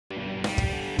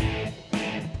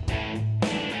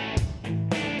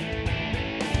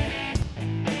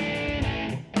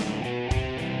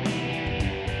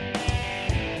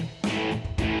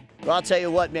Well, I'll tell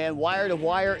you what, man, wire to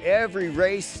wire, every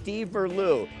race, Steve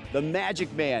Merleau, the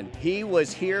Magic Man, he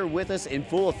was here with us in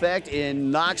full effect in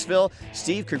Knoxville.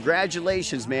 Steve,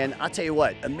 congratulations, man. I'll tell you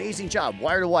what, amazing job,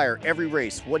 wire to wire, every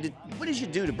race. What did you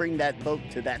do to bring that boat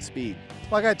to that speed?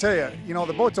 Well, I gotta tell you,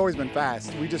 the boat's always been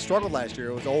fast. We just struggled last year.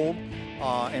 It was old,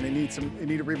 and it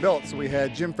needed rebuilt. So we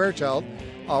had Jim Fairchild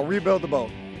rebuild the boat,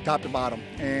 top to bottom.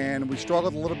 And we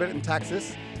struggled a little bit in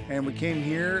Texas, and we came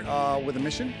here with a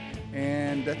mission.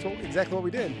 And that's exactly what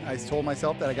we did. I told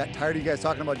myself that I got tired of you guys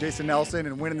talking about Jason Nelson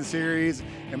and winning the series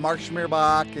and Mark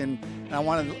Schmierbach, and I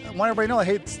want everybody to know,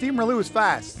 hey, Steve Merleau is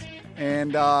fast,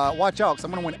 and watch out, because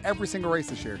I'm going to win every single race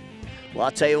this year. Well,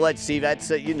 I'll tell you what, Steve, that's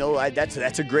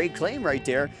that's a great claim right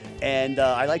there, and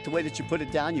I like the way that you put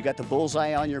it down. You got the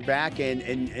bullseye on your back,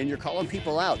 and you're calling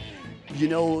people out.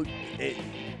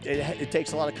 It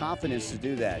takes a lot of confidence to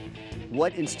do that.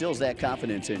 What instills that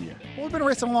confidence in you? Well, we've been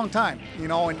racing a long time,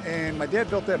 and my dad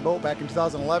built that boat back in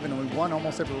 2011, and we won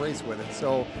almost every race with it.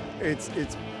 So it's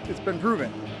been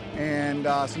proven, and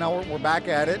so now we're back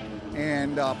at it.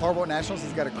 And Powerboat Nationals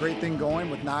has got a great thing going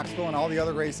with Knoxville and all the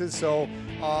other races. So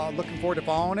looking forward to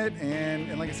following it,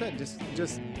 and like I said, just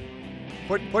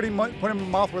putting the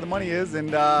mouth where the money is,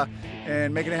 and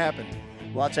making it happen.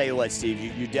 Well, I'll tell you what, Steve,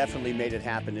 you definitely made it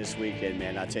happen this weekend,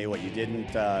 man. I'll tell you what, you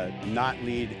didn't not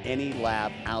lead any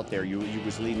lap out there. You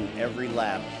was leading every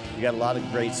lap. You got a lot of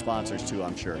great sponsors too,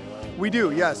 I'm sure. We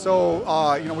do, yeah. So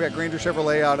we got Granger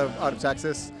Chevrolet out of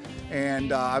Texas,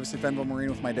 and obviously Fenville Marine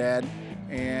with my dad,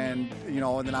 and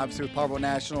and then obviously with Powerboat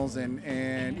Nationals and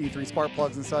E3 spark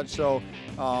plugs and such. So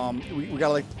we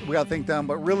gotta thank them,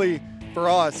 but really, for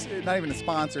us, not even a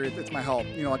sponsor, it's my help.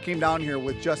 I came down here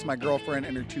with just my girlfriend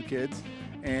and her 2 kids,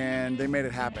 and they made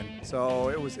it happen. So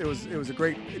it was a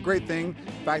great thing.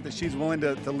 The fact that she's willing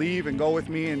to leave and go with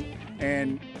me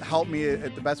and help me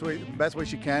at the best way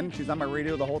she can. She's on my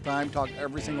radio the whole time, talked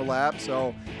every single lap.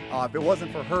 So if it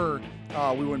wasn't for her,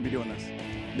 we wouldn't be doing this.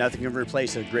 Nothing can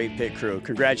replace a great pit crew.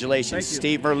 Congratulations,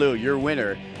 Steve Merleau, your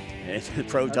winner in the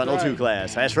Pro Tunnel 2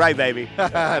 class. That's right, baby.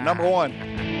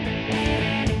 #1.